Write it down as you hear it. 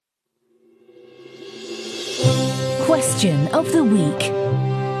Question of the Week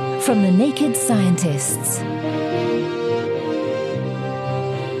from the Naked Scientists.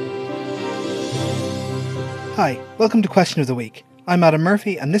 Hi, welcome to Question of the Week. I'm Adam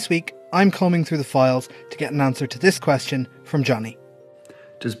Murphy, and this week I'm combing through the files to get an answer to this question from Johnny.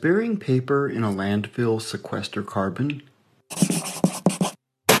 Does burying paper in a landfill sequester carbon?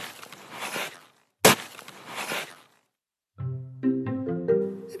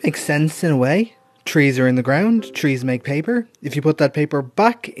 It makes sense in a way. Trees are in the ground, trees make paper. If you put that paper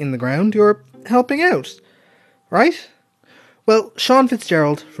back in the ground, you're helping out, right? Well, Shaun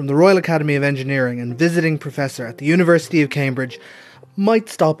Fitzgerald from the Royal Academy of Engineering and visiting professor at the University of Cambridge might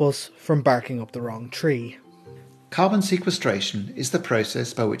stop us from barking up the wrong tree. Carbon sequestration is the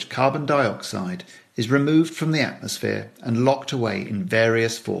process by which carbon dioxide is removed from the atmosphere and locked away in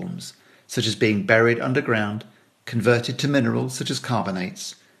various forms, such as being buried underground, converted to minerals such as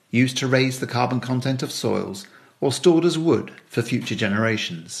carbonates, used to raise the carbon content of soils, or stored as wood for future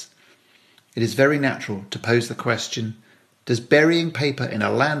generations. It is very natural to pose the question, does burying paper in a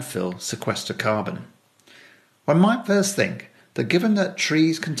landfill sequester carbon? One might first think that given that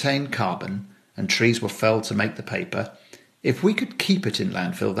trees contain carbon and trees were felled to make the paper, if we could keep it in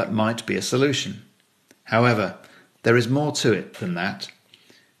landfill, that might be a solution. However, there is more to it than that.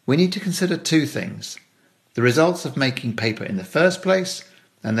 We need to consider two things: the results of making paper in the first place,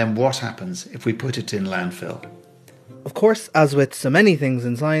 and then what happens if we put it in landfill. Of course, as with so many things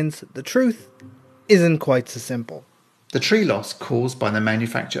in science, the truth isn't quite so simple. The tree loss caused by the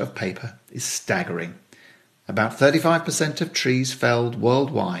manufacture of paper is staggering. About 35% of trees felled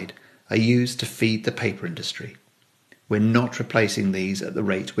worldwide are used to feed the paper industry. We're not replacing these at the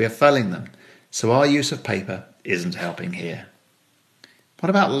rate we are felling them, so our use of paper isn't helping here. What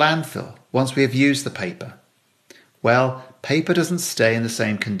about landfill once we have used the paper? Well, paper doesn't stay in the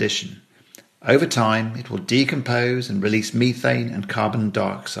same condition. Over time, it will decompose and release methane and carbon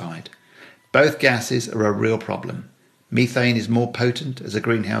dioxide. Both gases are a real problem. Methane is more potent as a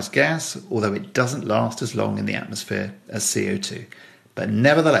greenhouse gas, although it doesn't last as long in the atmosphere as CO2. But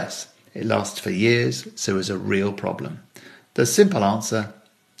nevertheless, it lasts for years, so is a real problem. The simple answer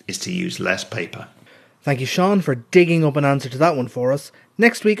is to use less paper. Thank you, Shaun, for digging up an answer to that one for us.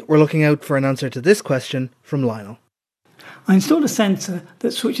 Next week, we're looking out for an answer to this question from Lionel. I installed a sensor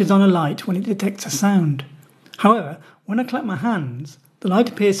that switches on a light when it detects a sound. However, when I clap my hands, the light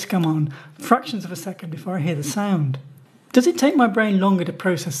appears to come on fractions of a second before I hear the sound. Does it take my brain longer to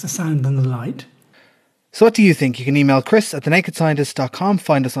process the sound than the light? So what do you think? You can email chris@thenakedscientist.com,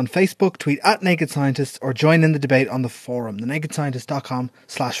 find us on Facebook, tweet @nakedscientists, or join in the debate on the forum,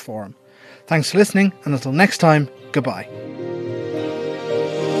 thenakedscientist.com/forum. Thanks for listening, and until next time, goodbye.